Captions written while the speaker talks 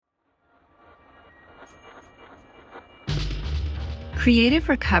Creative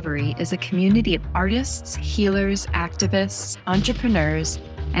Recovery is a community of artists, healers, activists, entrepreneurs,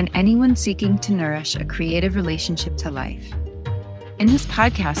 and anyone seeking to nourish a creative relationship to life. In this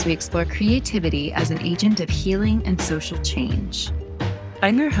podcast, we explore creativity as an agent of healing and social change.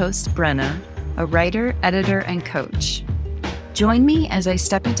 I'm your host, Brenna, a writer, editor, and coach. Join me as I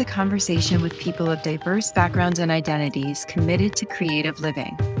step into conversation with people of diverse backgrounds and identities committed to creative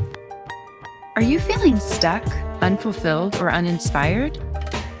living. Are you feeling stuck, unfulfilled, or uninspired?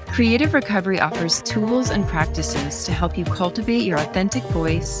 Creative Recovery offers tools and practices to help you cultivate your authentic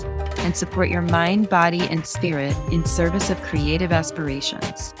voice and support your mind, body, and spirit in service of creative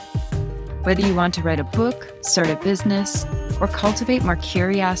aspirations. Whether you want to write a book, start a business, or cultivate more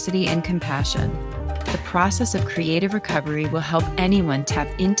curiosity and compassion, the process of creative recovery will help anyone tap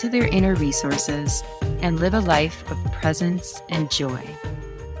into their inner resources and live a life of presence and joy.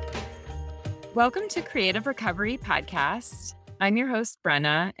 Welcome to Creative Recovery Podcast. I'm your host,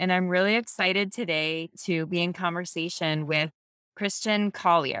 Brenna, and I'm really excited today to be in conversation with Christian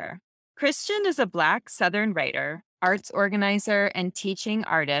Collier. Christian is a Black Southern writer, arts organizer, and teaching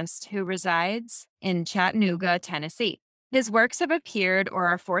artist who resides in Chattanooga, Tennessee. His works have appeared or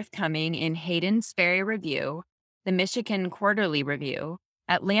are forthcoming in Hayden's Ferry Review, the Michigan Quarterly Review,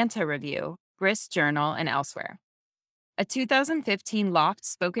 Atlanta Review, Grist Journal, and elsewhere. A 2015 Loft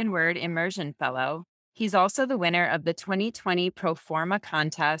Spoken Word Immersion Fellow, he's also the winner of the 2020 Proforma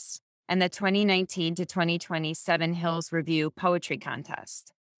Contest and the 2019 to 2020 Seven Hills Review Poetry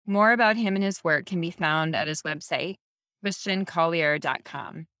Contest. More about him and his work can be found at his website,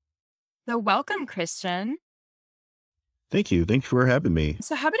 christiancollier.com. So welcome, Christian. Thank you. Thanks for having me.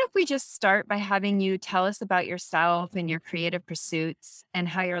 So how about if we just start by having you tell us about yourself and your creative pursuits and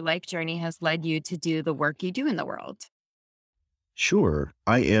how your life journey has led you to do the work you do in the world? Sure.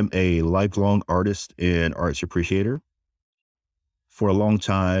 I am a lifelong artist and arts appreciator. For a long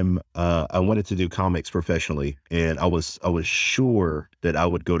time, I wanted to do comics professionally, and I was sure that I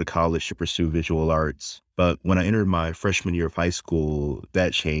would go to college to pursue visual arts. But when I entered my freshman year of high school,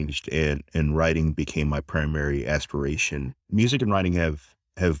 that changed, and writing became my primary aspiration. Music and writing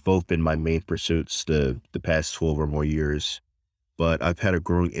have both been my main pursuits the past 12 or more years. But I've had a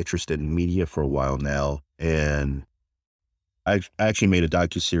growing interest in media for a while now, and I actually made a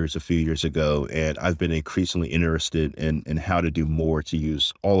docuseries a few years ago, and I've been increasingly interested in how to do more to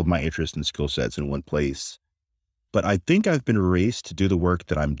use all of my interests and skill sets in one place. But I think I've been raised to do the work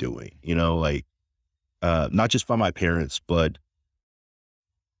that I'm doing, not just by my parents, but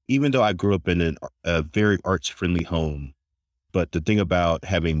even though I grew up in a very arts-friendly home, but the thing about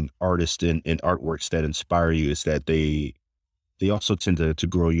having artists and artworks that inspire you is that they also tend to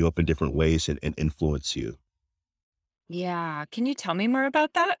grow you up in different ways and influence you. Yeah. Can you tell me more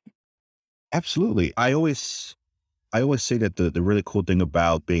about that? Absolutely. I always say that the really cool thing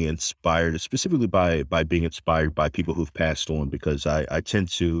about being inspired, specifically by being inspired by people who've passed on, because I tend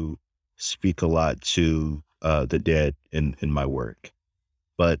to speak a lot to the dead in my work.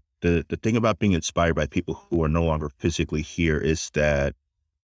 But the thing about being inspired by people who are no longer physically here is that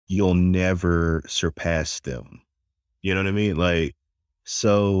you'll never surpass them. You know what I mean?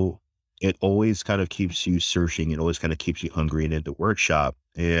 So it always kind of keeps you searching. It always kind of keeps you hungry and in the workshop.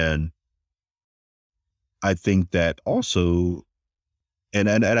 And I think that also, and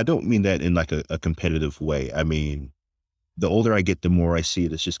I don't mean that in like a competitive way. I mean, the older I get, the more I see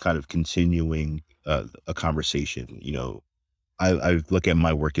it as just kind of continuing a conversation. I look at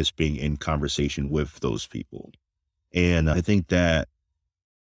my work as being in conversation with those people. And I think that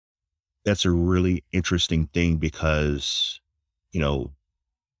that's a really interesting thing because, you know,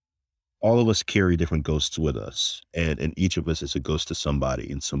 all of us carry different ghosts with us, and each of us is a ghost to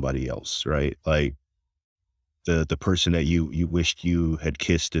somebody and somebody else, right? Like the person that you wished you had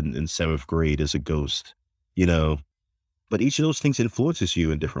kissed in seventh grade is a ghost, you know. But each of those things influences you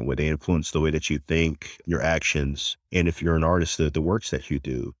in different way. They influence the way that you think, your actions, and if you're an artist, the works that you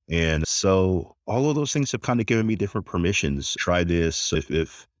do. And so all of those things have kind of given me different permissions. Try this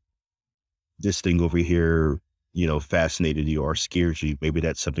if this thing over here, fascinated you or scares you, maybe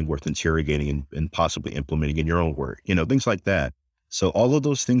that's something worth interrogating and possibly implementing in your own work, things like that. So all of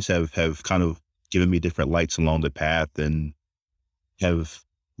those things have kind of given me different lights along the path and have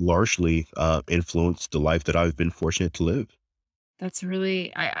largely influenced the life that I've been fortunate to live. That's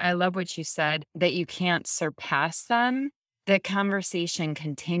really, I love what you said, that you can't surpass them. The conversation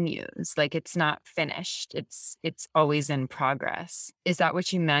continues, like it's not finished. It's always in progress. Is that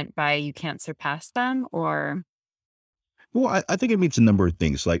what you meant by you can't surpass them? Or Well, I think it means a number of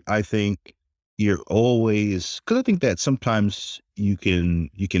things. Like, I think you're always, because I think that sometimes you can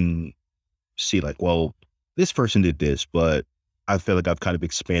see like, well, this person did this, but I feel like I've kind of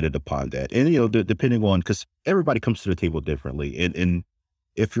expanded upon that. And, depending on, because everybody comes to the table differently. And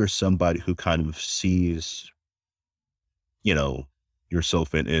if you're somebody who kind of sees, you know,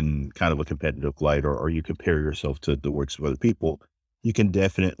 yourself in kind of a competitive light, or you compare yourself to the works of other people, you can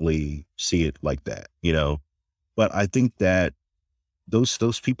definitely see it like that. But I think that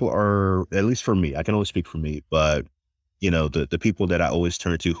those people are, at least for me, I can only speak for me, but the people that I always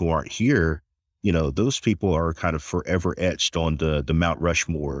turn to who aren't here, those people are kind of forever etched on the Mount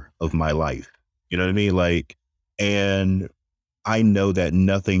Rushmore of my life. You know what I mean? Like, and I know that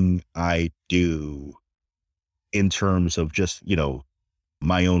nothing I do in terms of just,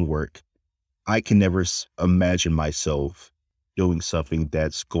 my own work, I can never imagine myself doing something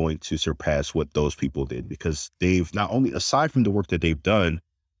that's going to surpass what those people did, because they've not only, aside from the work that they've done,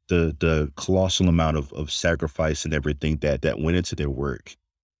 the colossal amount of sacrifice and everything that went into their work.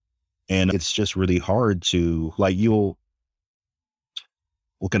 And it's just really hard to, like,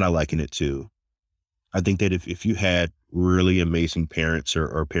 what can I liken it to? I think that if you had really amazing parents,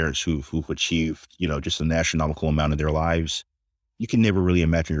 or parents who've achieved, just an astronomical amount of their lives, you can never really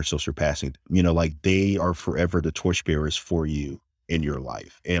imagine yourself surpassing them. Like, they are forever the torchbearers for you in your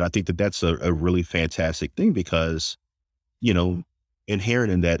life. And I think that that's a really fantastic thing, because, you know,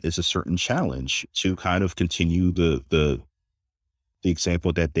 inherent in that is a certain challenge to kind of continue the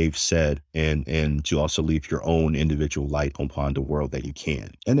example that they've set, and to also leave your own individual light upon the world that you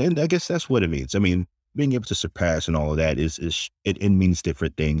can. And I guess that's what it means. I mean, being able to surpass and all of that it means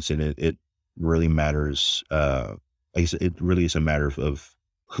different things, and it really matters. I guess it really is a matter of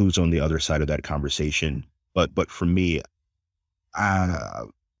who's on the other side of that conversation. But for me, uh,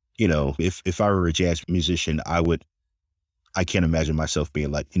 if I were a jazz musician, I can't imagine myself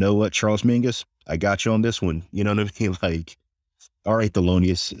being like, you know what, Charles Mingus, I got you on this one. You know what I mean? Like, all right,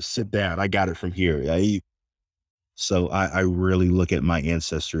 Thelonious, sit down. I got it from here. So I really look at my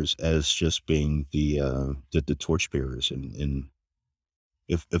ancestors as just being the torchbearers, and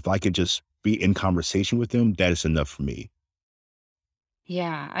if I could just be in conversation with them, that is enough for me.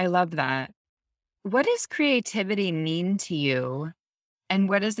 Yeah, I love that. What does creativity mean to you, and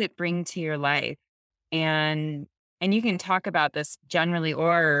what does it bring to your life? And and you can talk about this generally,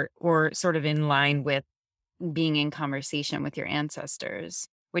 or sort of in line with being in conversation with your ancestors,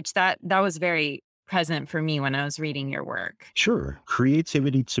 which that was very present for me when I was reading your work. Sure,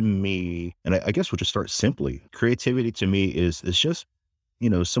 creativity to me, and I guess we'll just start simply. Creativity to me is just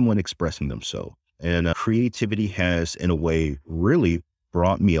someone expressing themselves, and creativity has, in a way, really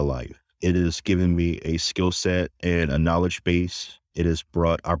brought me alive. It has given me a skill set and a knowledge base. It has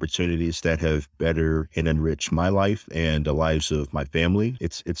brought opportunities that have better and enriched my life and the lives of my family.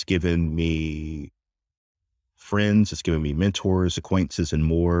 It's given me friends, it's given me mentors, acquaintances, and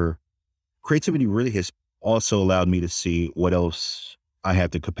more. Creativity really has also allowed me to see what else I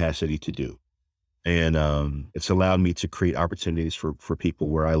have the capacity to do. And it's allowed me to create opportunities for people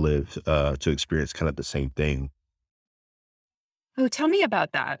where I live, to experience kind of the same thing. Oh, tell me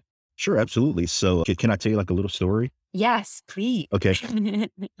about that. Sure, absolutely. So, can I tell you like a little story? Yes, please. Okay.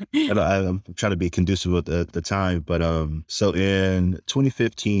 And I'm trying to be conducive with the time, but so in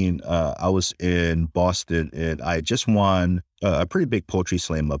 2015, I was in Boston, and I just won a pretty big poetry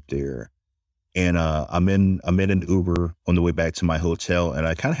slam up there. And I'm in an Uber on the way back to my hotel, and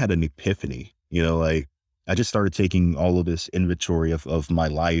I kind of had an epiphany. Like, I just started taking all of this inventory of my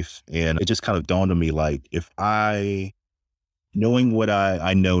life, and it just kind of dawned on me, like, if I, knowing what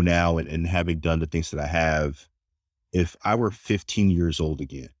I know now, and having done the things that I have, if I were 15 years old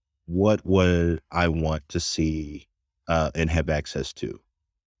again, what would I want to see, and have access to?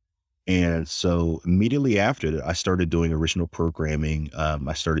 And so immediately after that, I started doing original programming.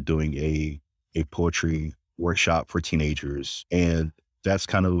 I started doing a poetry workshop for teenagers, and that's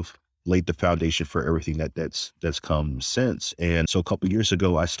kind of laid the foundation for everything that's come since. And so a couple of years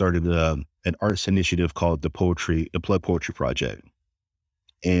ago, I started an arts initiative called the Plug Poetry Project,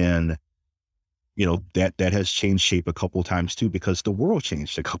 and that has changed shape a couple of times too, because the world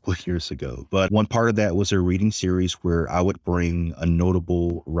changed a couple of years ago. But one part of that was a reading series where I would bring a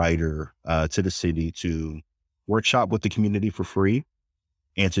notable writer to the city to workshop with the community for free,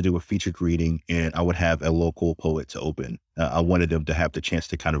 and to do a featured reading. And I would have a local poet to open. I wanted them to have the chance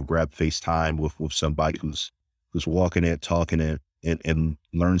to kind of grab FaceTime with somebody who's walking it, talking it, and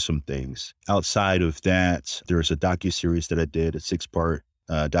learn some things. Outside of that, there's a docuseries that I did, a 6-part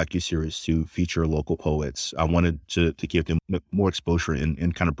docuseries to feature local poets. I wanted to give them more exposure,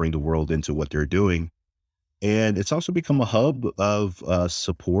 and kind of bring the world into what they're doing. And it's also become a hub of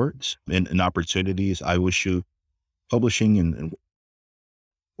support and opportunities. I wish you publishing and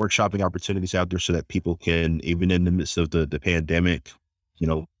workshopping opportunities out there so that people can, even in the midst of the pandemic, you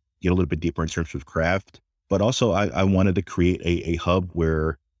know, get a little bit deeper in terms of craft. But also I wanted to create a hub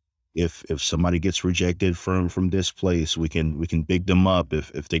where if somebody gets rejected from this place, we can big them up.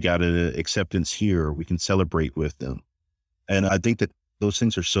 If they got an acceptance here, we can celebrate with them. And I think that those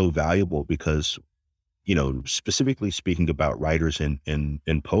things are so valuable because, specifically speaking about writers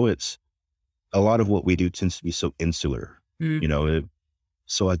and poets, a lot of what we do tends to be so insular, Mm. you know.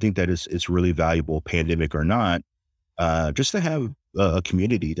 So I think that it's really valuable, pandemic or not, just to have a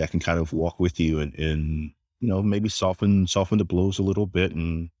community that can kind of walk with you and maybe soften the blows a little bit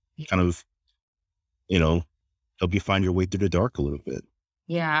and kind of you know help you find your way through the dark a little bit.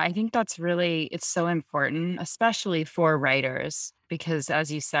 Yeah, I think it's so important, especially for writers, because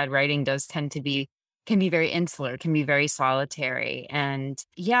as you said, writing does tend to can be very insular, can be very solitary. And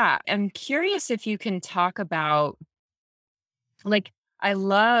yeah, I'm curious if you can talk about, like, I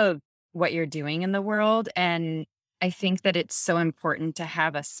love what you're doing in the world. And I think that it's so important to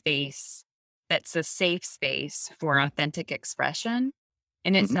have a space that's a safe space for authentic expression.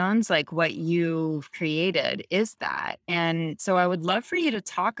 And it Mhm. sounds like what you've created is that. And so I would love for you to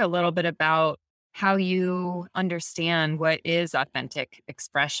talk a little bit about how you understand what is authentic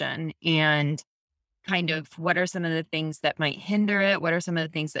expression and kind of what are some of the things that might hinder it? What are some of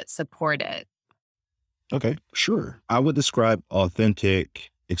the things that support it? Okay, sure. I would describe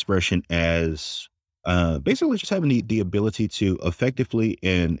authentic expression as basically just having the ability to effectively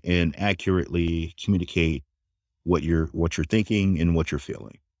and accurately communicate what you're thinking and what you're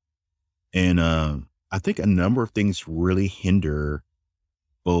feeling. And I think a number of things really hinder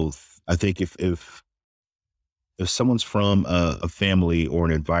both. I think if someone's from a family or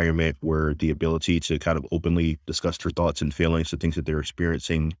an environment where the ability to kind of openly discuss their thoughts and feelings, the things that they're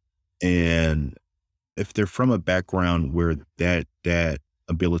experiencing, and if they're from a background where that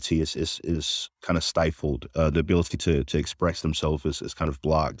ability is kind of stifled, the ability to express themselves is kind of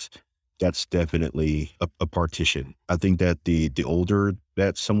blocked, that's definitely a partition. I think that the older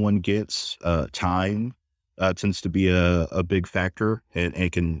that someone gets, time tends to be a big factor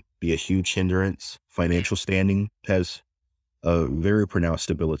and can be a huge hindrance. Financial standing has a very pronounced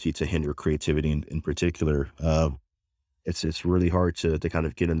ability to hinder creativity in particular. It's really hard to kind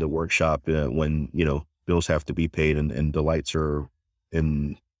of get in the workshop when bills have to be paid and the lights are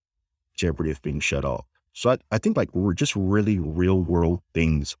in jeopardy of being shut off. So I think like we're just really real world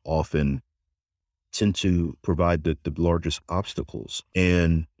things often tend to provide the largest obstacles.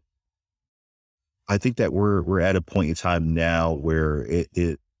 And I think that we're at a point in time now where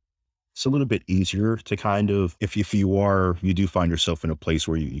it's a little bit easier to kind of, if you do find yourself in a place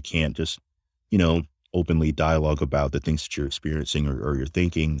where you can't just, you know, openly dialogue about the things that you're experiencing or you're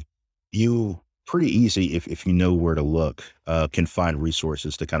thinking, you pretty easy, if you know where to look, can find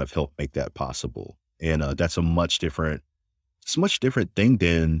resources to kind of help make that possible. And that's it's a much different thing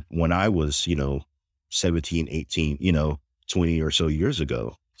than when I was, 17, 18, 20 or so years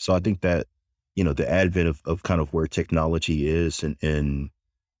ago. So I think that, the advent of kind of where technology is and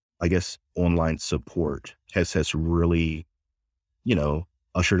I guess online support has really, you know,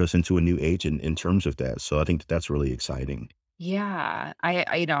 ushered us into a new age in terms of that. So I think that that's really exciting. Yeah,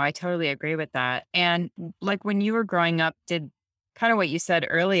 I totally agree with that. And like when you were growing up, did kind of what you said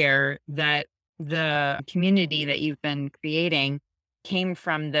earlier that the community that you've been creating came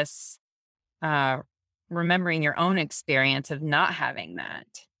from this uh remembering your own experience of not having that.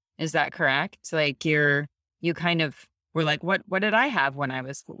 Is that correct? So like you kind of were like, what did I have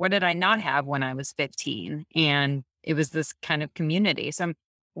what did I not have when I was 15? And it was this kind of community. So I'm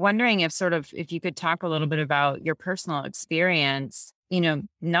wondering if you could talk a little bit about your personal experience,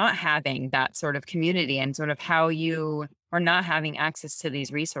 not having that sort of community and sort of how you or not having access to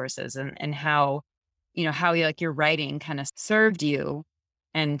these resources and how, how you, like your writing kind of served you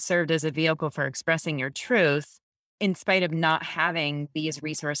and served as a vehicle for expressing your truth in spite of not having these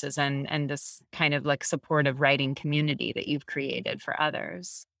resources and this kind of like supportive writing community that you've created for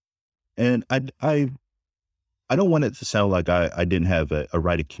others. And I don't want it to sound like I didn't have a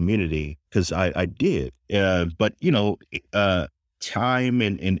writing community because I did. But time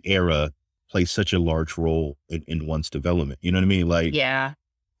and era play such a large role in one's development. You know what I mean? Like Yeah.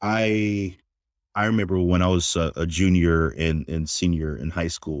 I I remember when I was a junior and senior in high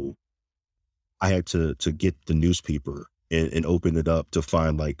school, I had to get the newspaper and open it up to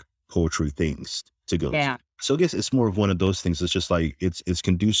find like poetry things to go to. Yeah. So I guess it's more of one of those things. It's just like it's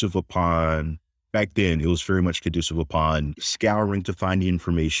conducive upon back then. It was very much conducive upon scouring to find the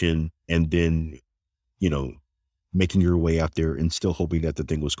information and then you know making your way out there and still hoping that the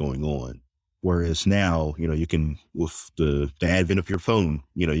thing was going on. Whereas now, you can, with the advent of your phone,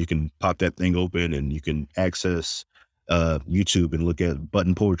 you can pop that thing open and you can access YouTube and look at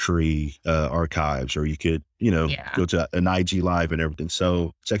button poetry archives, or you could, Yeah. go to an IG live and everything.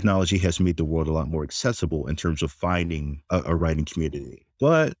 So technology has made the world a lot more accessible in terms of finding a writing community.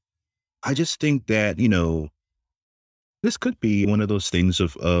 But I just think that, this could be one of those things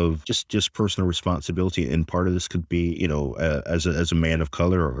of just personal responsibility, and part of this could be, as a man of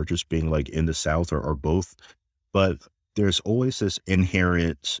color, or just being like in the South, or both. But there's always this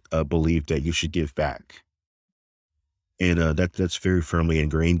inherent belief that you should give back, and that's very firmly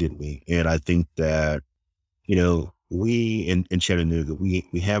ingrained in me. And I think that, we in Chattanooga, we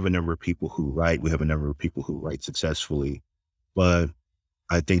have a number of people who write, we have a number of people who write successfully, but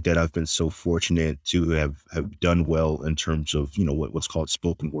I think that I've been so fortunate to have done well in terms of, what's called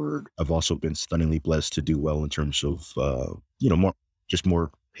spoken word. I've also been stunningly blessed to do well in terms of,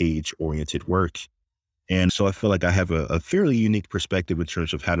 more page oriented work. And so I feel like I have a fairly unique perspective in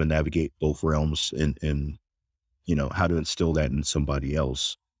terms of how to navigate both realms, and, how to instill that in somebody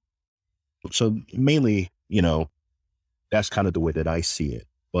else. So mainly, that's kind of the way that I see it.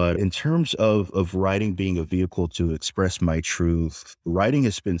 But in terms of writing being a vehicle to express my truth, writing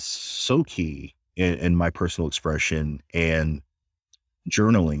has been so key in my personal expression, and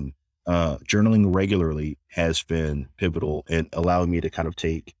journaling. Journaling regularly has been pivotal in allowing me to kind of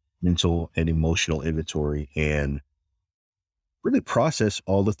take mental and emotional inventory and really process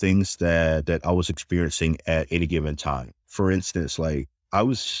all the things that I was experiencing at any given time. For instance, like I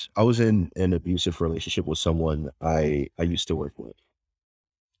was in an abusive relationship with someone I used to work with.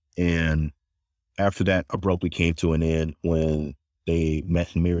 And after that abruptly came to an end when they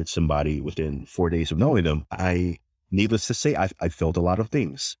met and married somebody within 4 days of knowing them, needless to say, I felt a lot of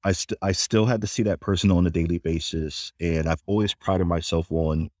things. I still had to see that person on a daily basis. And I've always prided myself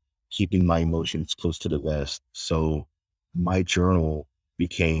on keeping my emotions close to the vest. So my journal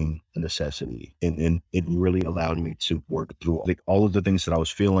became a necessity, and it really allowed me to work through like all of the things that I was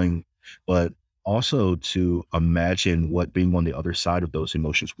feeling, but also to imagine what being on the other side of those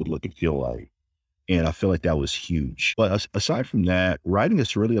emotions would look and feel like. And I feel like that was huge. But aside from that, writing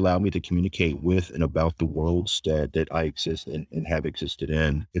has really allowed me to communicate with and about the worlds that I exist in and have existed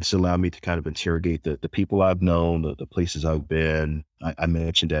in. It's allowed me to kind of interrogate the people I've known, the places I've been. I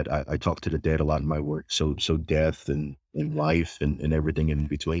mentioned that I talk to the dead a lot in my work. So death and life and everything in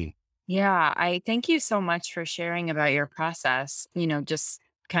between. Yeah, I thank you so much for sharing about your process, just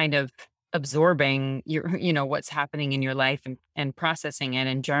kind of absorbing your, what's happening in your life, and processing it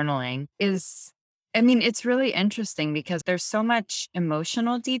and journaling is, I mean, it's really interesting because there's so much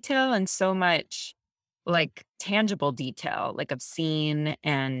emotional detail and so much like tangible detail, like of scene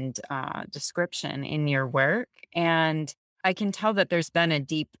and description in your work. And I can tell that there's been a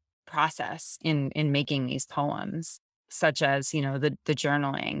deep process in making these poems, such as, the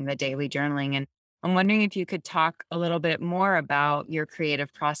journaling, the daily journaling. And I'm wondering if you could talk a little bit more about your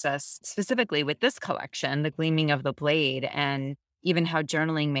creative process, specifically with this collection, The Gleaming of the Blade, and even how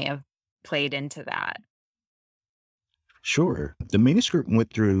journaling may have played into that. Sure. The manuscript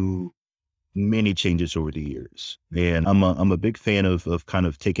went through many changes over the years. And I'm a big fan of kind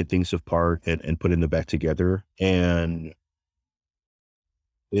of taking things apart and putting them back together. And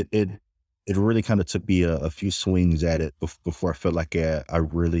it it it really kind of took me a few swings at it before I felt like I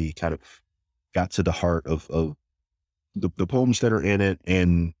really kind of got to the heart of the poems that are in it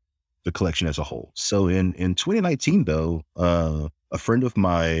and the collection as a whole. So in 2019 though, a friend of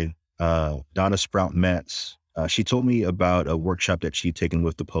mine, Donna Sprout Metz, she told me about a workshop that she'd taken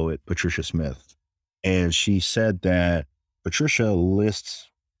with the poet Patricia Smith. And she said that Patricia lists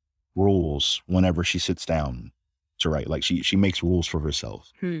rules whenever she sits down to write. Like she makes rules for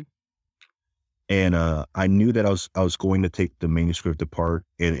herself. Hmm. And I knew that I was going to take the manuscript apart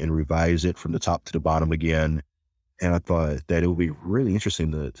and revise it from the top to the bottom again. And I thought that it would be really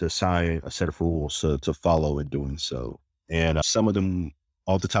interesting to assign a set of rules to follow in doing so. And some of them,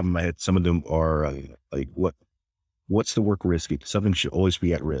 off the top of my head, some of them are like what's the work risky? Something should always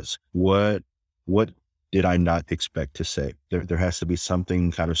be at risk. What did I not expect to say? There has to be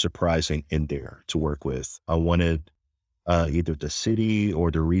something kind of surprising in there to work with. I wanted either the city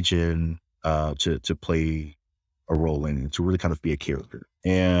or the region to play a role in it, to really kind of be a character.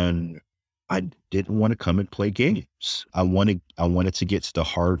 And I didn't want to come and play games. I wanted to get to the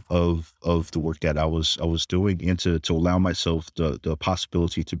heart of the work that I was doing, and to allow myself the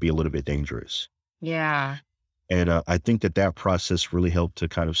possibility to be a little bit dangerous. Yeah. And I think that process really helped to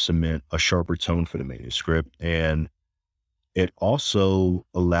kind of cement a sharper tone for the manuscript. And it also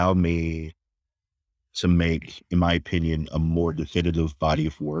allowed me to make, in my opinion, a more definitive body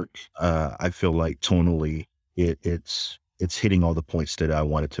of work. I feel like tonally, it's hitting all the points that I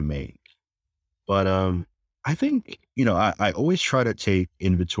wanted to make. But I think, I always try to take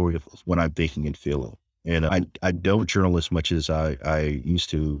inventory of what I'm thinking and feeling. And I don't journal as much as I used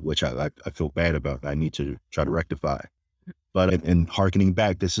to, which I feel bad about. I need to try to rectify. But in harkening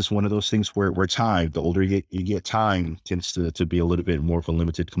back, this is one of those things where time, the older you get, time tends to be a little bit more of a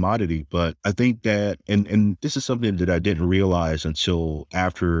limited commodity. But I think that, and this is something that I didn't realize until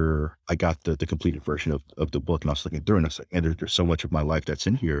after I got the completed version of the book, and I was looking through, and I was like, and there's so much of my life that's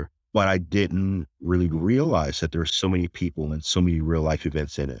in here. But I didn't really realize that there's so many people and so many real life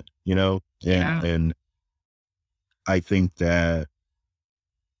events in it, Yeah. and I think that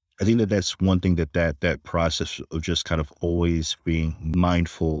that's one thing that process of just kind of always being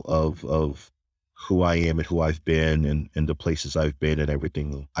mindful of who I am and who I've been and the places I've been and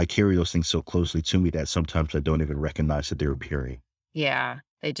everything. I carry those things so closely to me that sometimes I don't even recognize that they're appearing. Yeah.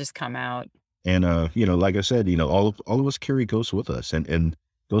 They just come out. And like I said, all of us carry ghosts with us, and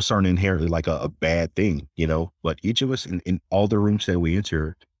ghosts aren't inherently like a bad thing, but each of us in all the rooms that we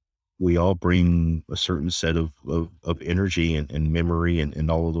enter, we all bring a certain set of energy and memory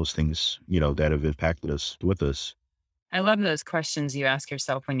and all of those things, that have impacted us with us. I love those questions you ask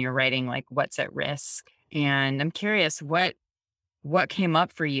yourself when you're writing, like what's at risk. And I'm curious what came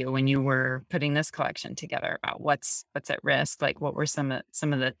up for you when you were putting this collection together about what's at risk? Like what were some of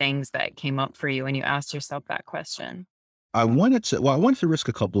the things that came up for you when you asked yourself that question? I wanted to risk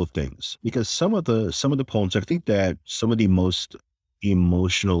a couple of things because some of the poems, I think that some of the most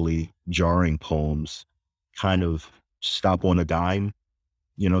emotionally jarring poems kind of stop on a dime,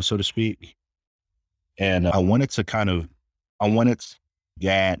 so to speak. And I wanted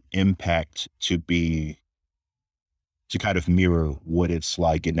that impact to kind of mirror what it's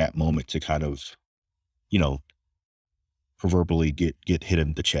like in that moment to kind of, you know, proverbially get hit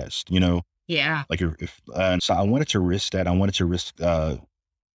in the chest, Yeah. like so I wanted to risk that. I wanted to risk,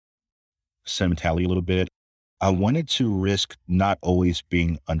 sentimentality a little bit. I wanted to risk not always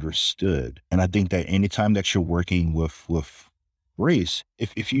being understood. And I think that anytime that you're working with race,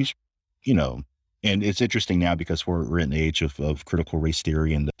 if you know, and it's interesting now because we're in the age of critical race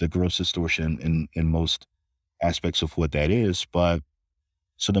theory and the gross distortion in most aspects of what that is. But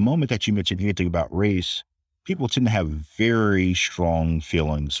so the moment that you mention anything about race, people tend to have very strong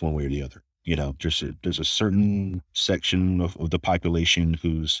feelings one way or the other. There's a certain section of the population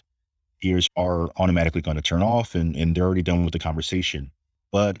whose ears are automatically going to turn off and they're already done with the conversation.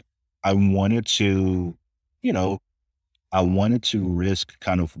 But I wanted to, you know, I wanted to risk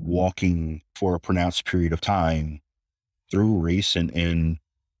kind of walking for a pronounced period of time through race and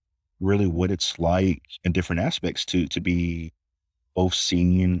really what it's like in different aspects to be both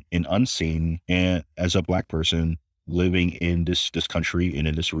seen and unseen and as a black person living in this country and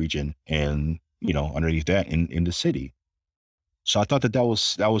in this region and underneath that in the city. So I thought that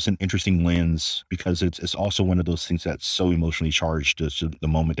was an interesting lens because it's also one of those things that's so emotionally charged to the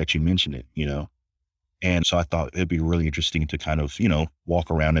moment that you mention it. And so I thought it'd be really interesting to kind of, walk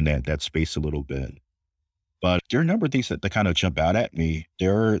around in that space a little bit. But there are a number of things that kind of jump out at me.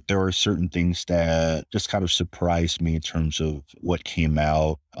 There are certain things that just kind of surprised me in terms of what came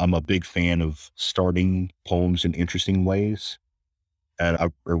out. I'm a big fan of starting poems in interesting ways. And I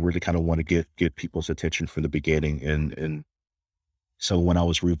really kind of want to get people's attention from the beginning. And so when I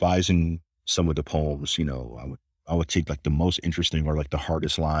was revising some of the poems, I would take like the most interesting or like the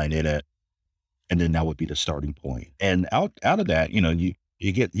hardest line in it, and then that would be the starting point. And out of that, you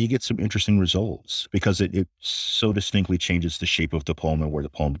get some interesting results because it so distinctly changes the shape of the poem and where the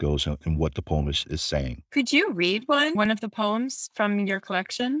poem goes and what the poem is saying. Could you read one of the poems from your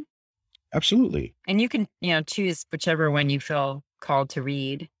collection? Absolutely. And you can, choose whichever one you feel called to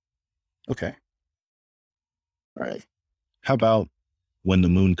read. Okay. All right. How about When the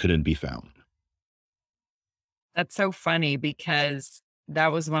Moon Couldn't Be Found? That's so funny because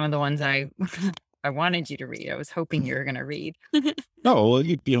that was one of the ones I I wanted you to read. I was hoping you were going to read. Oh, well,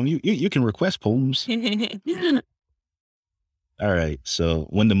 you can request poems. All right. So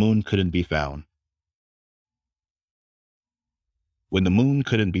When the Moon Couldn't Be Found. When the moon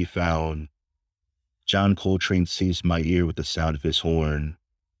couldn't be found, John Coltrane seized my ear with the sound of his horn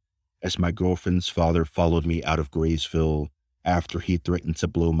as my girlfriend's father followed me out of Graysville after he threatened to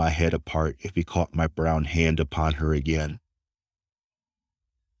blow my head apart if he caught my brown hand upon her again.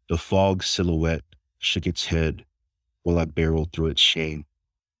 The fog silhouette shook its head while I barreled through its shame.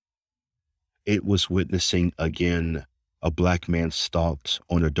 It was witnessing again a black man stalked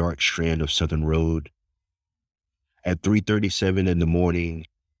on a dark strand of Southern Road. At 3:37 in the morning,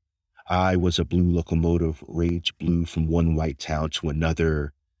 I was a blue locomotive, rage blew from one white town to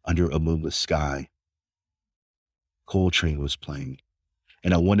another under a moonless sky. Coltrane was playing,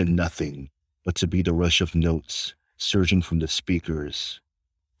 and I wanted nothing but to be the rush of notes surging from the speakers,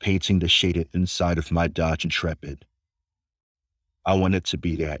 painting the shaded inside of my Dodge Intrepid. I wanted to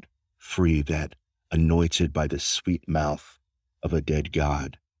be that free, that anointed by the sweet mouth of a dead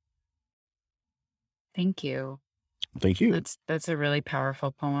god. Thank you. Thank you. That's a really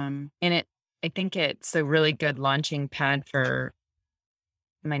powerful poem. And I think it's a really good launching pad for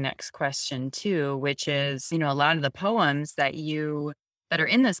my next question too, which is, a lot of the poems that are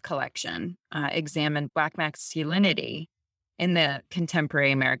in this collection examine Black masculinity in the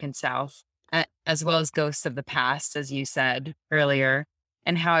contemporary American South, as well as ghosts of the past, as you said earlier,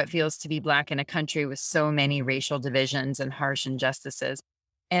 and how it feels to be Black in a country with so many racial divisions and harsh injustices.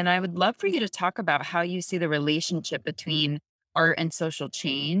 And I would love for you to talk about how you see the relationship between art and social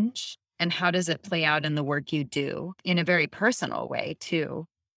change, and how does it play out in the work you do in a very personal way too.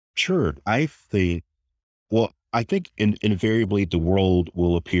 Sure. I think invariably the world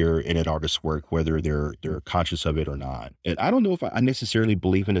will appear in an artist's work, whether they're conscious of it or not. And I don't know if I necessarily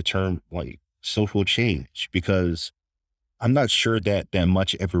believe in the term like social change because I'm not sure that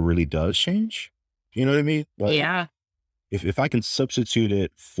much ever really does change. You know what I mean? But Yeah. if I can substitute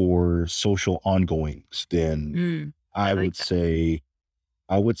it for social ongoings, then I I like would that. say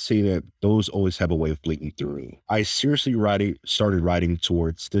I would say that those always have a way of bleeding through. I seriously started writing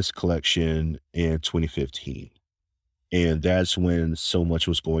towards this collection in 2015. And that's when so much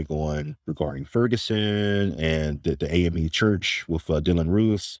was going on regarding Ferguson and the AME church with Dylan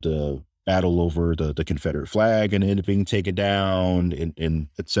Ruth, the battle over the Confederate flag and it being taken down and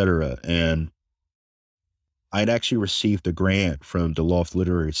et cetera. And I'd actually received a grant from the Loft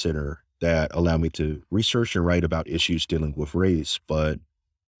Literary Center that allowed me to research and write about issues dealing with race. But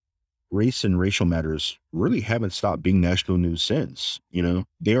race and racial matters really haven't stopped being national news since.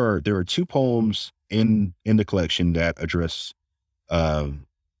 There are two poems in the collection that address um,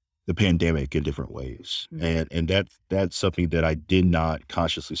 the pandemic in different ways, and that's something that I did not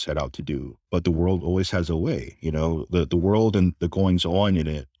consciously set out to do. But the world always has a way. The world and the goings on in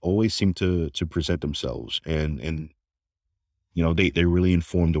it always seem to present themselves, and they really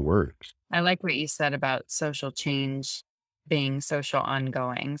inform the work. I like what you said about social change being social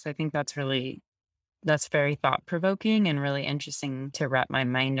ongoings. I think that's very thought provoking and really interesting to wrap my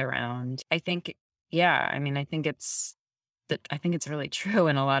mind around. I think, yeah, I think it's really true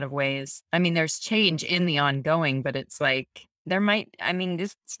in a lot of ways. I mean, there's change in the ongoing, but it's like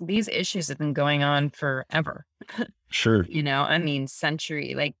these issues have been going on forever, Sure. I mean,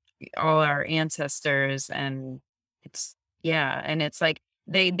 century, like all our ancestors and it's, yeah. And it's like,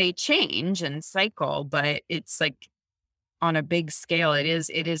 they change and cycle, but it's like on a big scale, it's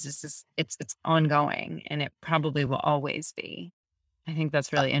ongoing and it probably will always be. I think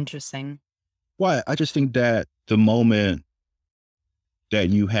that's I- really interesting. Why? I just think that the moment that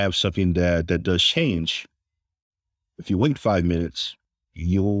you have something that does change, if you wait 5 minutes,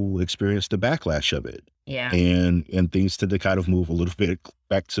 you'll experience the backlash of it. Yeah. And things tend to kind of move a little bit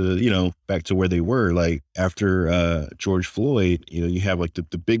back to where they were. Like after George Floyd, you have like the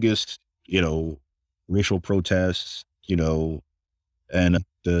biggest, racial protests, and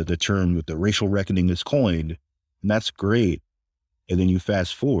the term with the racial reckoning is coined, and that's great. And then you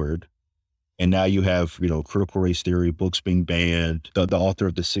fast forward and now you have, critical race theory, books being banned. The author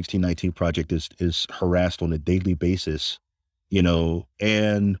of the 1619 Project is harassed on a daily basis,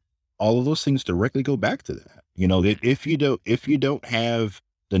 and all of those things directly go back to that. If you don't have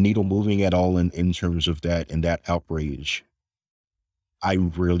the needle moving at all in terms of that and that outrage, I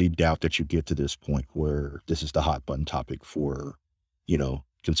really doubt that you get to this point where this is the hot button topic for,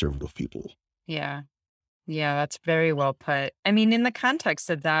 conservative people. Yeah. Yeah, that's very well put. I mean, in the context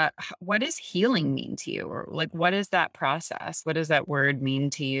of that, what does healing mean to you? Or like, what is that process? What does that word mean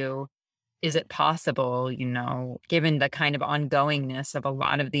to you? Is it possible, given the kind of ongoingness of a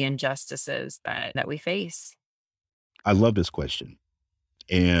lot of the injustices that we face? I love this question.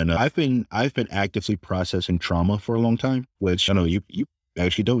 And I've been actively processing trauma for a long time, which I know you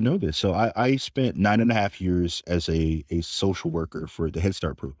actually don't know this. So I spent 9.5 years as a social worker for the Head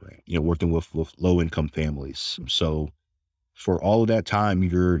Start program, working with low income families. So for all of that time,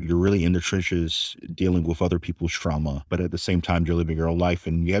 you're really in the trenches dealing with other people's trauma, but at the same time, you're living your own life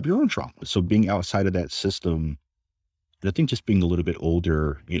and you have your own trauma. So being outside of that system, and I think just being a little bit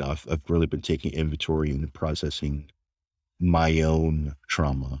older, I've really been taking inventory and processing my own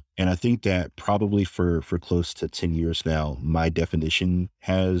trauma. And I think that probably for close to 10 years now, my definition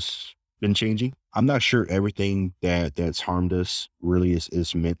has been changing. I'm not sure everything that's harmed us really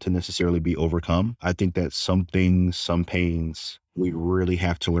is meant to necessarily be overcome. I think that some things, some pains, we really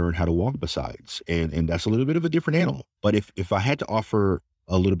have to learn how to walk besides. And that's a little bit of a different animal. But if I had to offer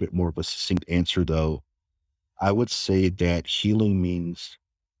a little bit more of a succinct answer though, I would say that healing means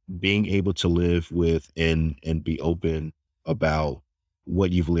being able to live with and be open about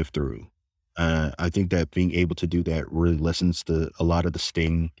what you've lived through. I think that being able to do that really lessens a lot of the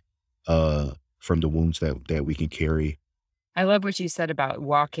sting from the wounds that we can carry. I love what you said about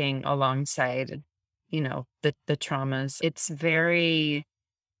walking alongside, the traumas. It's very,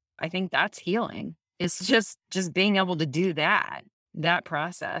 I think that's healing. It's just being able to do that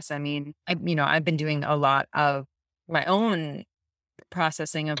process. I mean, I've been doing a lot of my own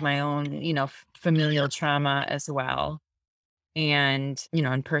processing of my own, familial trauma as well. And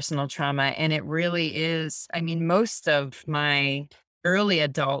personal trauma. And it really is, I mean, most of my early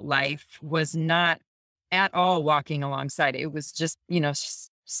adult life was not at all walking alongside. It was just,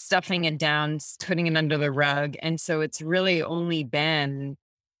 stuffing it down, putting it under the rug. And so it's really only been,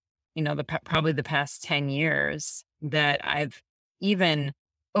 probably the past 10 years that I've even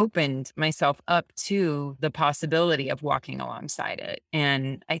opened myself up to the possibility of walking alongside it.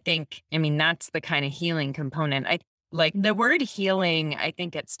 And I think, I mean, that's the kind of healing component. I like the word healing, I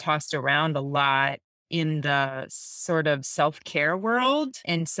think it's tossed around a lot in the sort of self-care world.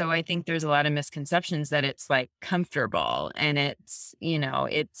 And so I think there's a lot of misconceptions that it's like comfortable and it's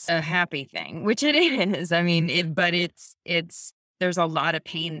a happy thing, which it is. I mean, but it's there's a lot of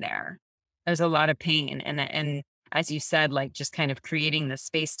pain there. There's a lot of pain. And as you said, like just kind of creating the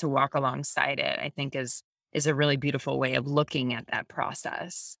space to walk alongside it, I think is a really beautiful way of looking at that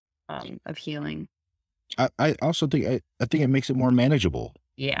process of healing. I also think I think it makes it more manageable.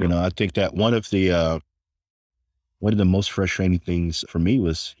 Yeah. I think that one of the most frustrating things for me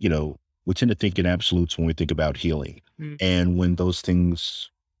was, we tend to think in absolutes when we think about healing. Mm. And when those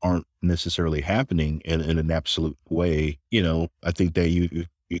things aren't necessarily happening in an absolute way, I think that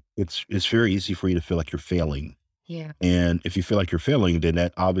it's very easy for you to feel like you're failing. Yeah. And if you feel like you're failing, then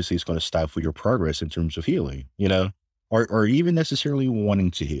that obviously is going to stifle your progress in terms of healing, or even necessarily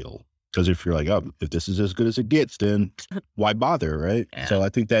wanting to heal. Because if you're like, oh, if this is as good as it gets, then why bother, right? Yeah. So I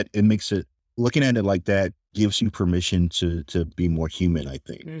think that it makes it, looking at it like that gives you permission to be more human, I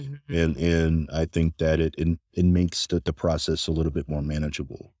think. Mhm. And I think that it makes the process a little bit more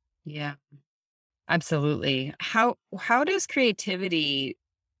manageable. Yeah. Absolutely. How does creativity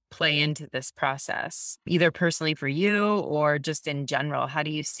play into this process, either personally for you or just in general? How do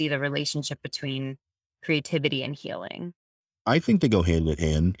you see the relationship between creativity and healing? I think they go hand in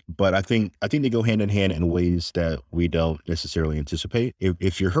hand, but I think they go hand in hand in ways that we don't necessarily anticipate.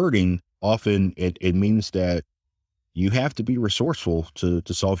 If you're hurting, often it means that you have to be resourceful to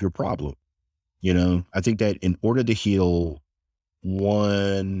solve your problem. I think that in order to heal,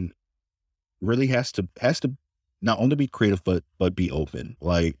 one really has to not only be creative but be open.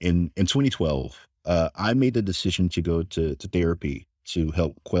 Like in 2012, I made the decision to go to therapy to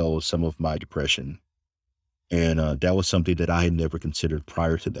help quell some of my depression. And that was something that I had never considered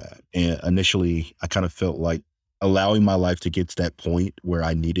prior to that. And initially, I kind of felt like allowing my life to get to that point where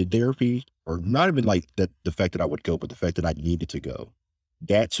I needed therapy, or not even like that, the fact that I would go, but the fact that I needed to go,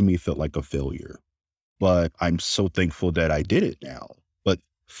 that to me felt like a failure. But I'm so thankful that I did it now. But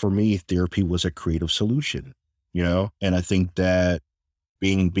for me, therapy was a creative solution, and I think that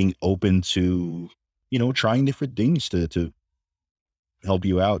being open to, trying different things to help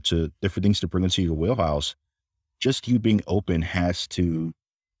you out, to different things to bring into your wheelhouse, just you being open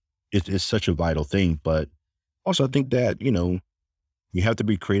is such a vital thing. But also I think that, you have to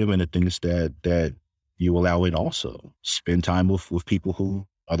be creative in the things that you allow in also. Spend time with people who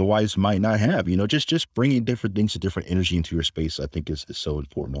otherwise might not have, just bringing different things, to different energy into your space, I think is so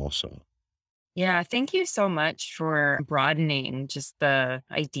important also. Yeah, thank you so much for broadening just the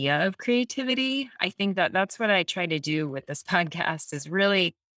idea of creativity. I think that that's what I try to do with this podcast is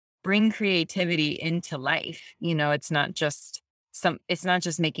really bring creativity into life. It's not just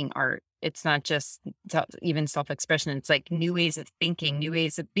making art. It's not just even self-expression. It's like new ways of thinking, new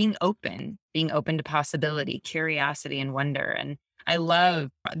ways of being open to possibility, curiosity and wonder. And I love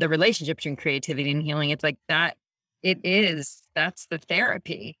the relationship between creativity and healing. It's like that that's the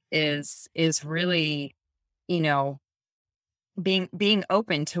therapy is really, you know, being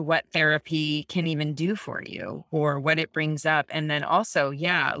open to what therapy can even do for you or what it brings up. And then also,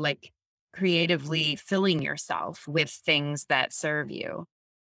 yeah, like creatively filling yourself with things that serve you.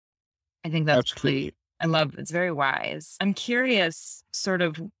 I think that's really, Absolutely. I love it's very wise. I'm curious sort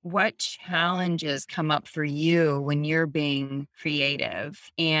of what challenges come up for you when you're being creative.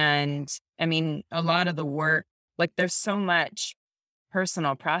 And I mean, a lot of the work, like there's so much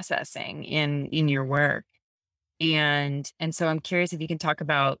personal processing in your work. And so I'm curious if you can talk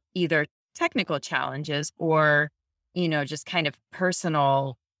about either technical challenges or, just kind of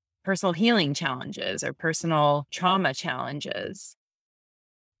personal healing challenges or personal trauma challenges.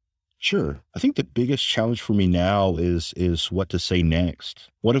 Sure. I think the biggest challenge for me now is what to say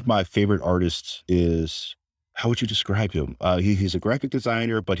next. One of my favorite artists is how would you describe him? He's a graphic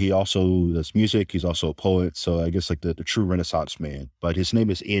designer, but he also does music. He's also a poet. So I guess like the true Renaissance man. But his name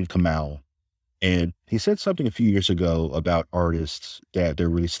is Ian Kamal. And he said something a few years ago about artists that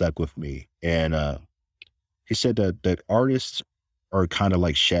really stuck with me. And he said that artists are kind of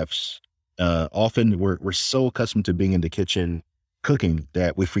like chefs. Often we're so accustomed to being in the kitchen cooking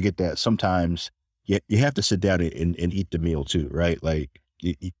that we forget that sometimes you have to sit down and eat the meal too, right? Like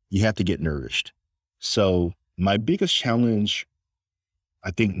you have to get nourished. So my biggest challenge,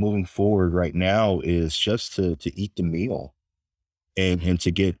 I think, moving forward right now is just to eat the meal and to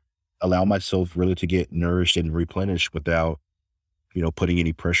get allow myself really to get nourished and replenished without putting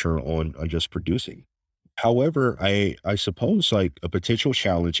any pressure on just producing. However, I suppose like a potential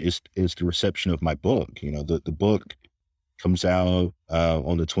challenge is the reception of my book. The book comes out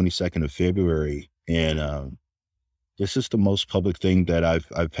on the 22nd of February, and this is the most public thing that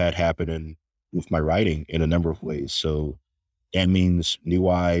I've had happen with my writing in a number of ways. So that means new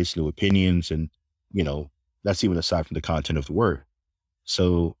eyes, new opinions, and you know that's even aside from the content of the work.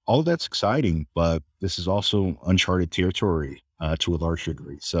 So all of that's exciting, but this is also uncharted territory to a large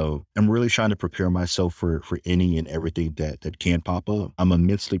degree. So I'm really trying to prepare myself for any and everything that can pop up. I'm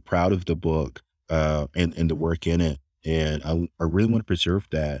immensely proud of the book and the work in it, and I really want to preserve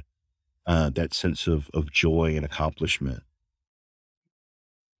that sense of joy and accomplishment.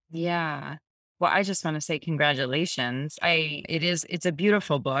 Yeah. Well, I just want to say congratulations. It's a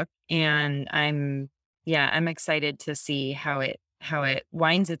beautiful book and I'm excited to see how it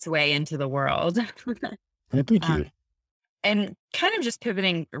winds its way into the world. And thank um, you. and kind of just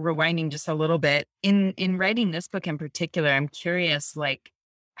pivoting, rewinding just a little bit in writing this book in particular, I'm curious like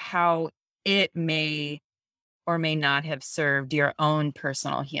how it may or may not have served your own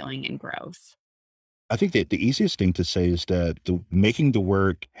personal healing and growth. I think that the easiest thing to say is that making the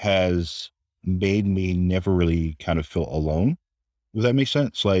work has made me never really kind of feel alone. Does that make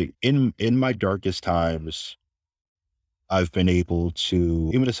sense? Like in my darkest times, I've been able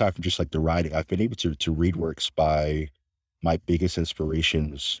to, even aside from just like the writing, I've been able to read works by my biggest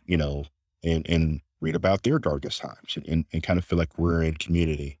inspirations, and read about their darkest times and kind of feel like we're in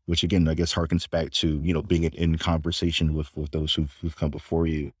community, which again, I guess harkens back to, being in conversation with those who've come before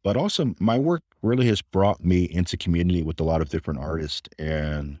you. But also my work really has brought me into community with a lot of different artists.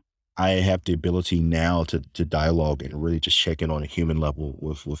 And I have the ability now to dialogue and really just check in on a human level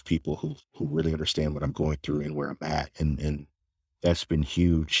with people who really understand what I'm going through and where I'm at. And that's been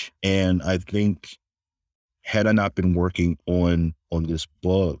huge. And I think had I not been working on this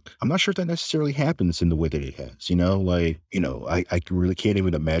book, I'm not sure if that necessarily happens in the way that it has, like, I really can't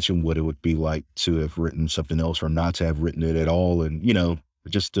even imagine what it would be like to have written something else or not to have written it at all. And,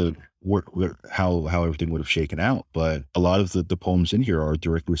 just to work with how everything would have shaken out. But a lot of the poems in here are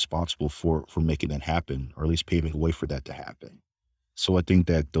directly responsible for making that happen, or at least paving the way for that to happen. So I think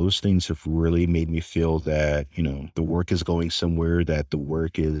that those things have really made me feel that, the work is going somewhere, that the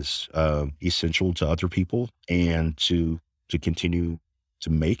work is essential to other people and to continue to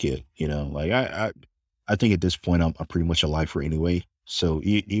make it, like I think at this point I'm pretty much a lifer anyway. So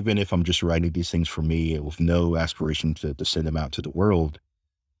even if I'm just writing these things for me with no aspiration to send them out to the world,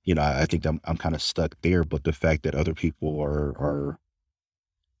 I think I'm kind of stuck there. But the fact that other people are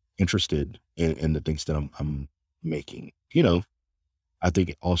interested in the things that I'm making, I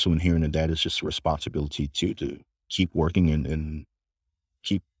think also inherent in that is just a responsibility to keep working and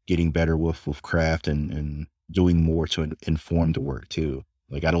keep getting better with craft and doing more to inform the work too.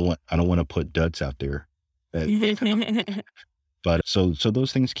 Like I don't want to put duds out there. That, but so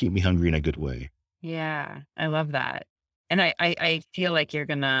those things keep me hungry in a good way. Yeah, I love that. And I feel like you're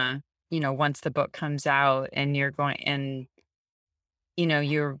gonna, once the book comes out and you're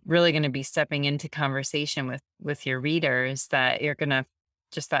really gonna be stepping into conversation with your readers that you're gonna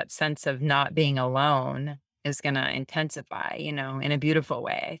just that sense of not being alone is gonna intensify, in a beautiful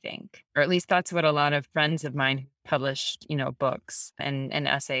way, I think. Or at least that's what a lot of friends of mine who published, books and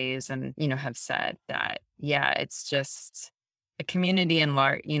essays and, have said that, yeah, it's just the community in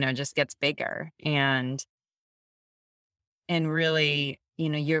large, just gets bigger and really,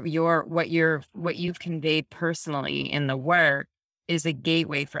 what you've conveyed personally in the work is a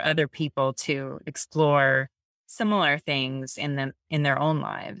gateway for other people to explore similar things in their own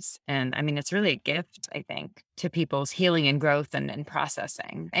lives. And I mean, it's really a gift, I think, to people's healing and growth and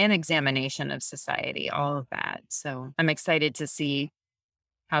processing and examination of society, all of that. So I'm excited to see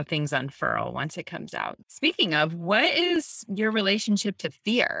how things unfurl once it comes out. Speaking of, what is your relationship to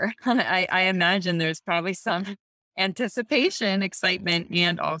fear? I imagine there's probably some anticipation, excitement,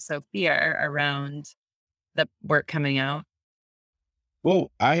 and also fear around the work coming out.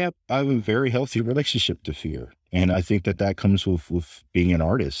 Well, I have a very healthy relationship to fear, and I think that that comes with being an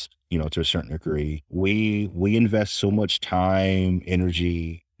artist. You know, to a certain degree, we invest so much time,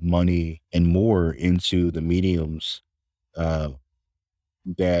 energy, money, and more into the mediums uh,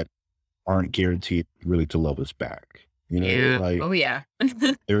 that aren't guaranteed really to love us back. You know, Yeah. like Oh, yeah.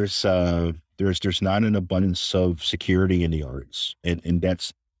 there's not an abundance of security in the arts, and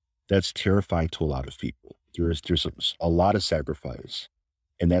that's terrifying to a lot of people. There's a lot of sacrifice,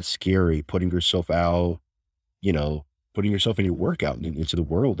 and that's scary. Putting yourself out, you know, putting yourself and your work out into the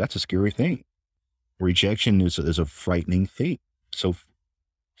world, that's a scary thing. Rejection is a frightening thing. So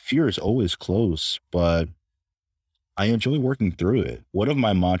fear is always close, but I enjoy working through it. One of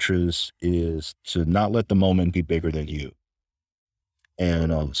my mantras is to not let the moment be bigger than you.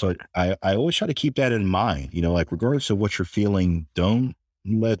 And so I always try to keep that in mind, you know, like regardless of what you're feeling, don't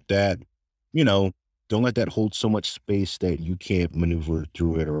let that, you know, don't let that hold so much space that you can't maneuver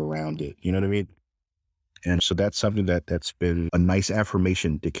through it or around it. You know what I mean? And so that's something that's been a nice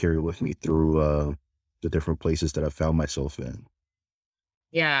affirmation to carry with me through the different places that I found myself in.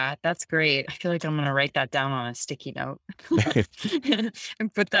 Yeah, that's great. I feel like I'm gonna write that down on a sticky note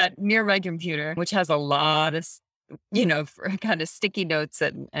and put that near my computer, which has a lot of, for kind of sticky notes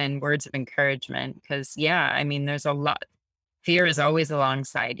and words of encouragement. Cause yeah, I mean, there's a lot. Fear is always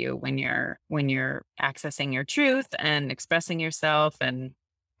alongside you when you're accessing your truth and expressing yourself and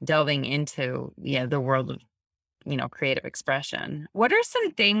delving into, yeah, the world of, creative expression. What are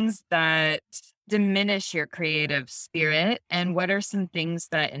some things that diminish your creative spirit? And what are some things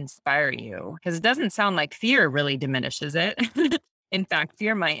that inspire you? Because it doesn't sound like fear really diminishes it. In fact,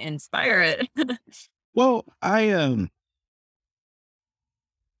 fear might inspire it. Well,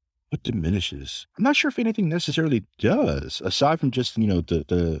 what diminishes? I'm not sure if anything necessarily does, aside from just, you know,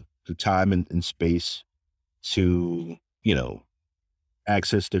 the time and space to, you know,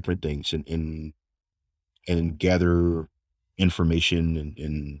 access different things and gather information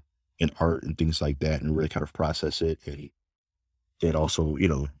and art and things like that and really kind of process it and then also, you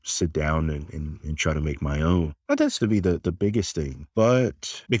know, sit down and try to make my own. But that's to be the biggest thing.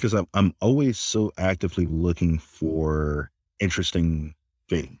 But because I'm always so actively looking for interesting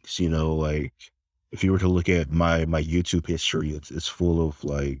things, you know, like if you were to look at my YouTube history, it's full of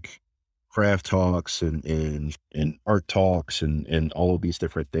like craft talks and art talks and all of these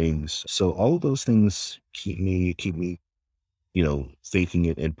different things. So all of those things keep me, you know, thinking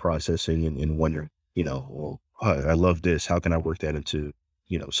and processing and wondering, you know, well, I love this. How can I work that into,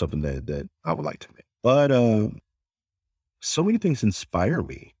 you know, something that I would like to make? But so many things inspire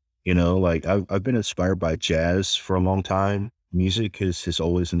me. You know, like I've been inspired by jazz for a long time. Music has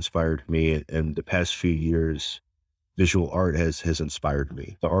always inspired me, and the past few years, visual art has inspired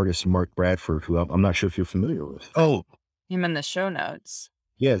me. The artist Mark Bradford, who I'm not sure if you're familiar with. Oh, Him in the show notes.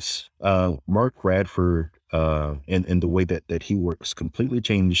 yes, Mark Radford, and the way that he works completely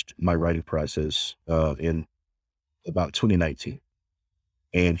changed my writing process, in about 2019,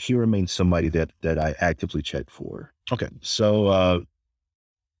 and he remains somebody that I actively check for. Okay, so,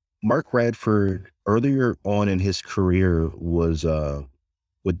 Mark Radford, earlier on in his career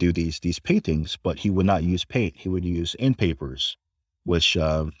would do these paintings, but he would not use paint. He would use end papers, which,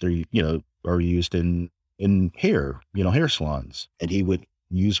 they're, you know, are used in hair, you know, hair salons. And he would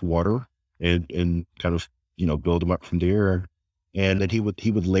use water and kind of, you know, build them up from there. And then he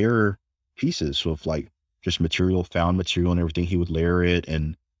would layer pieces of like just material, found material and everything. He would layer it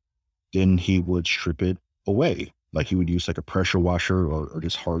and then he would strip it away. Like he would use like a pressure washer or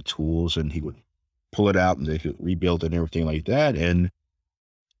just hard tools and he would pull it out and they could rebuild it and everything like that. And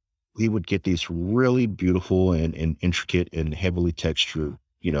we would get these really beautiful and intricate and heavily textured,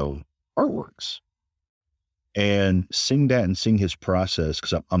 you know, artworks. And seeing that and seeing his process,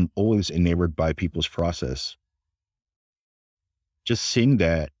 because I'm always enamored by people's process. Just seeing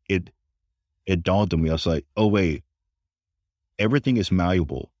that, it dawned on me. I was like, oh wait, everything is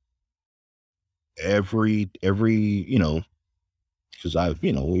malleable. Every, you know, because I've,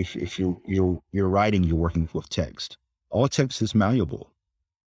 you know, if you're writing, you're working with text. All text is malleable.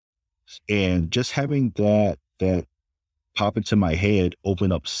 And just having that pop into my head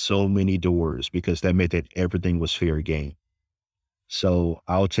opened up so many doors because that meant that everything was fair game. So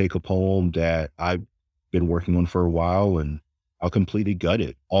I'll take a poem that I've been working on for a while and I'll completely gut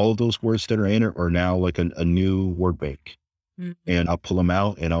it. All of those words that are in it are now like a new word bank. Mhm. And I'll pull them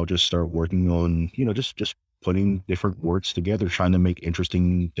out and I'll just start working on, just putting different words together, trying to make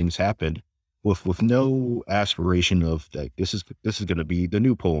interesting things happen with no aspiration of like this is gonna be the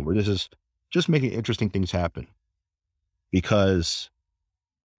new poem or this is just making interesting things happen. Because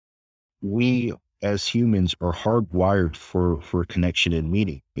we as humans are hardwired for connection and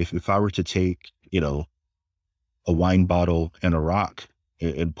meaning. If I were to take, a wine bottle and a rock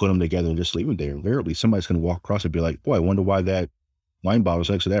and put them together and just leave them there, invariably somebody's gonna walk across and be like, boy, I wonder why that wine bottle's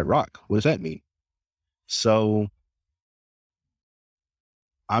next to that rock. What does that mean? So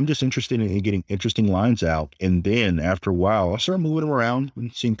I'm just interested in getting interesting lines out. And then after a while, I'll start moving them around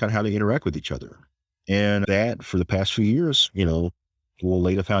and seeing kind of how they interact with each other. And that for the past few years, will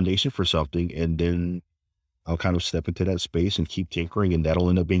lay the foundation for something. And then I'll kind of step into that space and keep tinkering, and that'll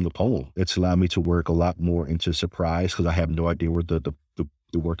end up being a poem. It's allowed me to work a lot more into surprise because I have no idea where the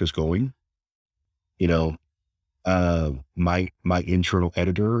work is going. You know, my internal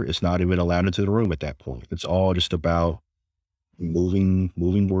editor is not even allowed into the room at that point. It's all just about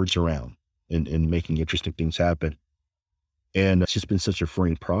moving words around and making interesting things happen. And it's just been such a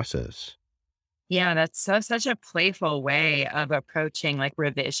freeing process. Yeah, that's such a playful way of approaching like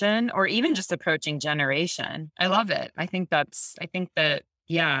revision or even just approaching generation. I love it. I think that,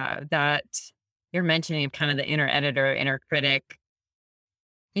 yeah, that you're mentioning kind of the inner editor, inner critic,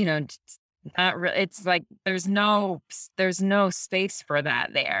 you know, it's like there's no space for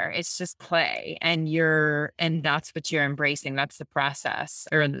that there. It's just play and that's what you're embracing. That's the process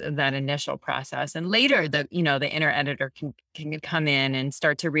or that initial process. And later the inner editor can come in and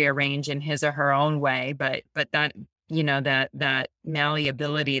start to rearrange in his or her own way. But that, that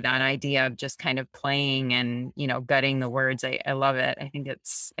malleability, that idea of just kind of playing and, gutting the words. I love it. I think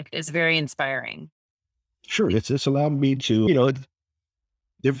it's very inspiring. Sure, it's allowed me to,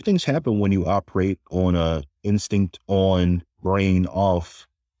 different things happen when you operate on a instinct on, brain off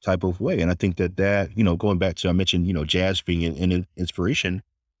type of way. And I think that, going back to, I mentioned, jazz being an inspiration,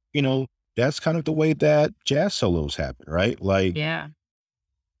 you know, that's kind of the way that jazz solos happen, right? Like, Yeah.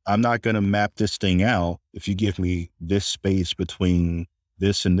 I'm not going to map this thing out. If you give me this space between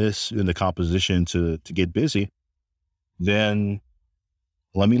this and this in the composition to get busy, then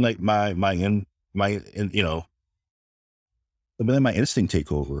let me let let me let my instinct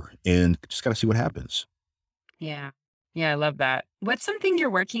take over and just gotta see what happens. Yeah. Yeah, I love that. What's something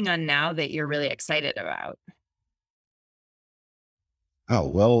you're working on now that you're really excited about? Oh,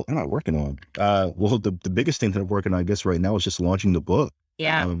 well, I'm not working on. Well, the biggest thing that I'm working on, I guess, right now is just launching the book.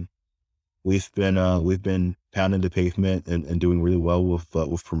 Yeah. Um, we've been pounding the pavement and doing really well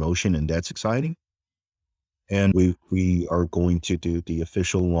with promotion, and that's exciting. And we are going to do the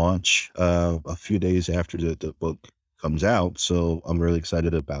official launch a few days after the book comes out. So I'm really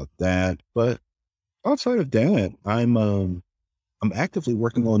excited about that. But outside of that, I'm actively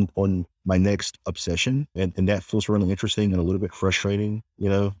working on my next obsession, and that feels really interesting and a little bit frustrating.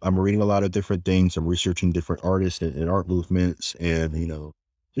 I'm reading a lot of different things. I'm researching different artists and art movements, and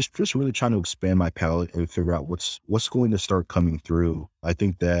just really trying to expand my palette and figure out what's going to start coming through. I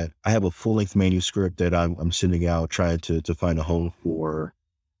think that I have a full length manuscript that I'm sending out, trying to find a home for.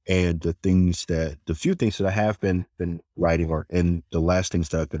 And the few things that I have been writing, or and the last things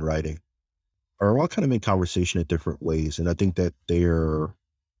that I've been writing, are all kind of in conversation in different ways. And I think that they're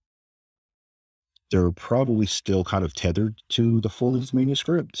probably still kind of tethered to the full length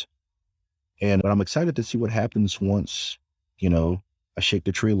manuscript. And but I'm excited to see what happens once, you know, I shake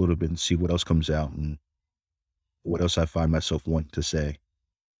the tree a little bit and see what else comes out and what else I find myself wanting to say.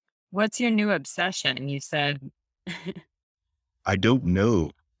 What's your new obsession? You said I don't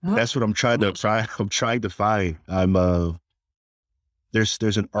know. That's what I'm trying to try. I'm trying to find. There's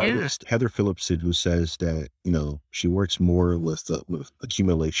an Yeah. artist, Heather Phillipson, who says that, she works more with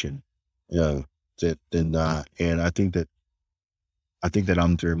accumulation, uh, than not. And I think that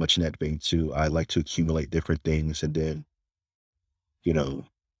I'm very much in that vein too. I like to accumulate different things, and then, you know,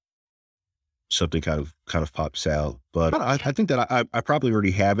 something kind of pops out. But I think that I probably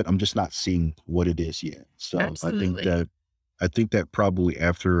already have it. I'm just not seeing what it is yet. So Absolutely. I think that probably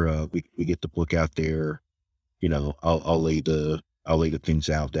after we get the book out there, I'll lay the things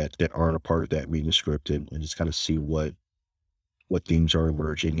out that aren't a part of that manuscript, and just kind of see what themes are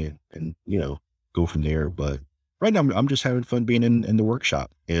emerging, and go from there. But right now I'm just having fun being in the workshop,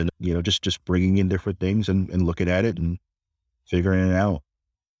 and just bringing in different things and looking at it and figuring it out.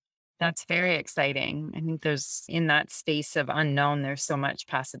 That's very exciting. I think there's in that space of unknown, there's so much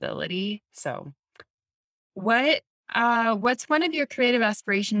possibility. So what what's one of your creative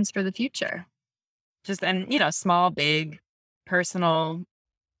aspirations for the future? Just and small, big, personal,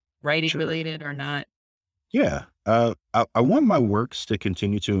 writing Sure. related or not. Yeah. I want my works to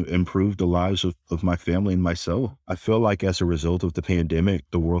continue to improve the lives of my family and myself. I feel like as a result of the pandemic,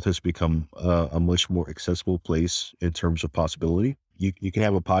 the world has become a much more accessible place in terms of possibility. You can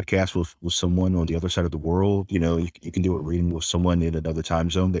have a podcast with someone on the other side of the world. You can do a reading with someone in another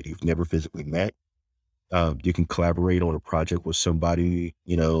time zone that you've never physically met. You can collaborate on a project with somebody,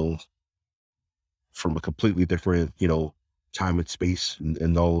 from a completely different, time and space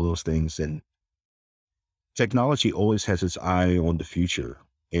and all of those things. And technology always has its eye on the future.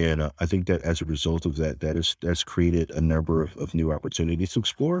 And I think that as a result of that, that's created a number of new opportunities to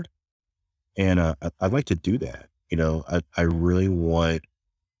explore. And I'd like to do that. I really want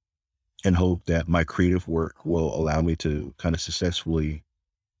and hope that my creative work will allow me to kind of successfully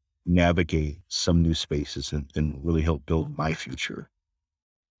navigate some new spaces and really help build my future.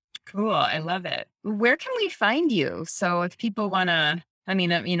 Cool. I love it. Where can we find you? So if people want to,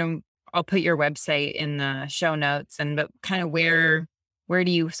 I'll put your website in the show notes but kind of where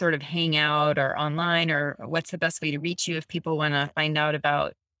do you sort of hang out or online or what's the best way to reach you if people want to find out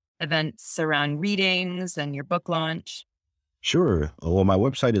about events around readings and your book launch? Sure. Well, my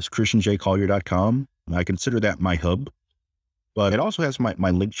website is christianjcollier.com. I consider that my hub, but it also has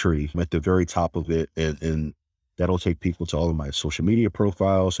my link tree at the very top of it. And that'll take people to all of my social media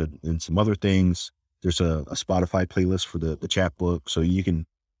profiles and some other things. There's a Spotify playlist for the chapbook. So you can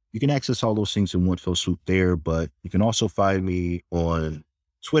access all those things in one fell swoop there, but you can also find me on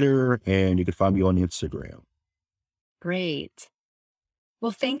Twitter and you can find me on Instagram. Great.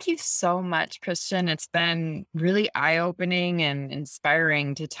 Well, thank you so much, Christian. It's been really eye opening and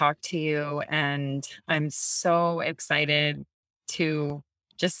inspiring to talk to you. And I'm so excited to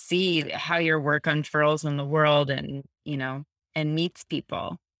just see how your work unfurls in the world and meets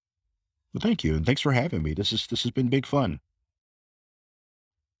people. Well, thank you. And thanks for having me. This has been big fun.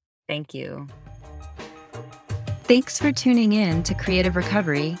 Thank you. Thanks for tuning in to Creative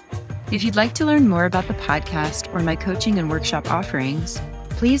Recovery. If you'd like to learn more about the podcast or my coaching and workshop offerings,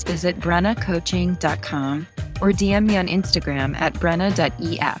 please visit brennacoaching.com or DM me on Instagram at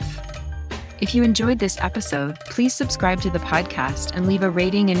brenna.ef. If you enjoyed this episode, please subscribe to the podcast and leave a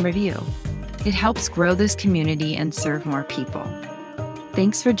rating and review. It helps grow this community and serve more people.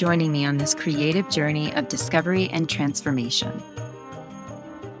 Thanks for joining me on this creative journey of discovery and transformation.